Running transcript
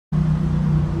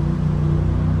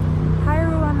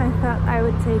I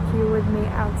would take you with me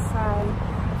outside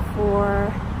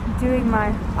for doing my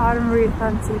autumn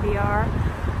readathon TBR.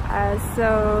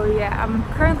 So yeah, I'm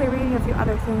currently reading a few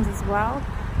other things as well,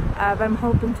 but I'm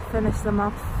hoping to finish them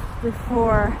up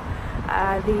before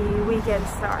the weekend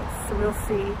starts, so we'll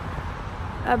see.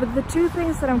 But the two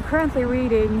things that I'm currently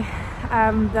reading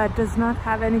that does not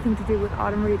have anything to do with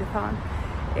autumn readathon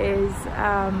is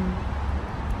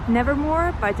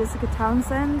Nevermoor by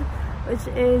Townsend, which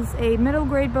is a middle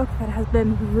grade book that has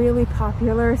been really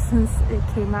popular since it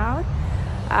came out,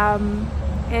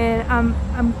 and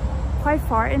I'm quite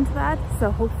far into that, so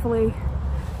hopefully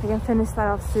I can finish that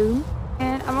off soon.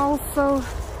 And I'm also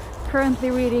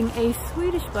currently reading a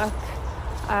Swedish book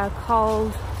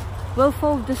called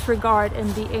Wilful, Disregard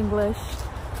in the English.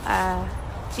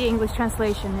 The English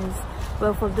translation is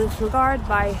Wilful, Disregard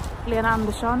by Lena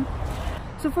Andersson.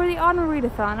 So for the autumn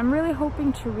readathon, I'm really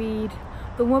hoping to read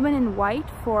The Woman in White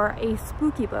for a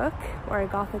spooky book or a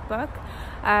gothic book,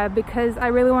 because I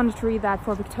really wanted to read that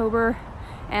for October,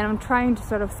 and I'm trying to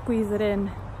sort of squeeze it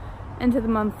into the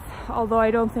month, although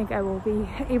I don't think I will be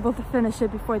able to finish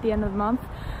it before the end of the month.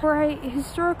 For a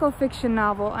historical fiction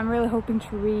novel, I'm really hoping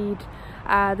to read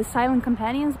The Silent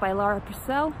Companions by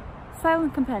Purcell.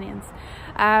 Silent Companions,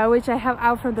 which I have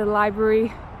out from the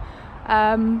library,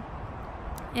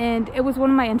 and it was one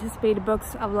of my anticipated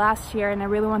books of last year, and I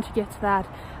really want to get to that,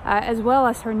 as well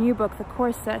as her new book, The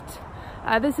Corset.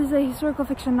 This is a historical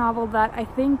fiction novel that I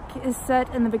think is set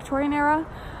in the Victorian era,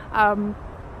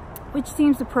 which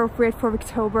seems appropriate for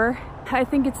October. I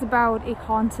think it's about a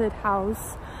haunted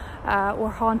house, or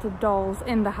haunted dolls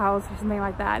in the house or something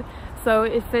like that, so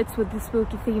it fits with the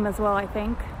spooky theme as well, I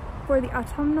think. For the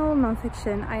autumnal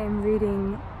nonfiction, I am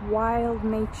reading Wild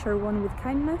Nature Won with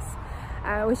Kindness,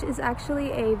 which is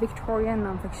actually a Victorian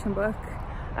nonfiction book,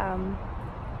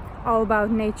 all about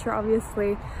nature,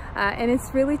 obviously, and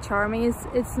it's really charming.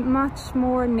 It's much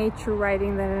more nature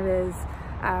writing than it is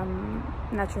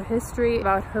natural history,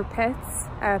 about her pets,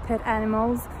 pet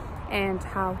animals, and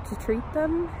how to treat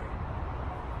them.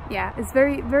 Yeah, it's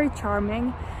very, very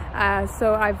charming.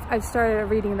 So I've started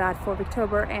reading that for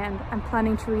October, and I'm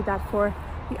planning to read that for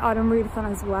the autumn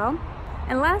readathon as well.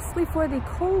 And lastly, for the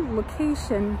cold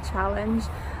location challenge,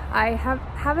 I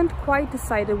haven't quite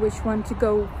decided which one to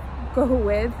go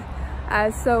with.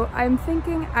 So I'm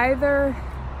thinking either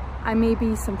I May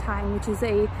Be Some Time, which is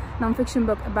a nonfiction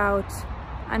book about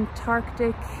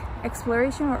Antarctic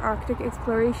exploration or Arctic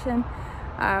exploration.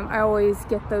 I always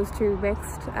get those two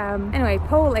mixed. Anyway,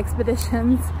 pole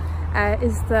expeditions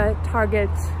is the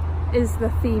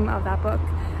theme of that book.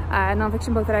 A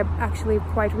nonfiction book that I actually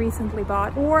quite recently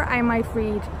bought. Or I might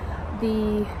read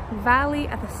The Valley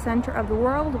at the Center of the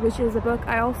World, which is a book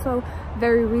I also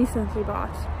very recently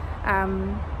bought,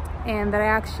 and that I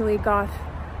actually got,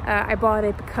 I bought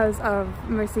it because of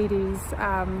Mercedes'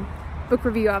 book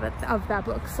review of that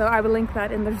book, so I will link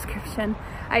that in the description.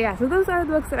 Yeah, so those are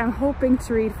the books that I'm hoping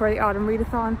to read for the autumn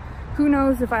readathon. Who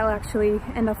knows if I'll actually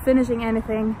end up finishing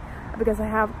anything, because I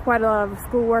have quite a lot of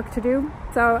schoolwork to do.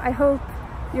 So I hope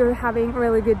you're having a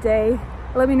really good day.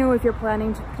 Let me know if you're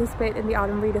planning to participate in the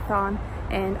autumn readathon,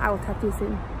 and I will talk to you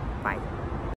soon. Bye.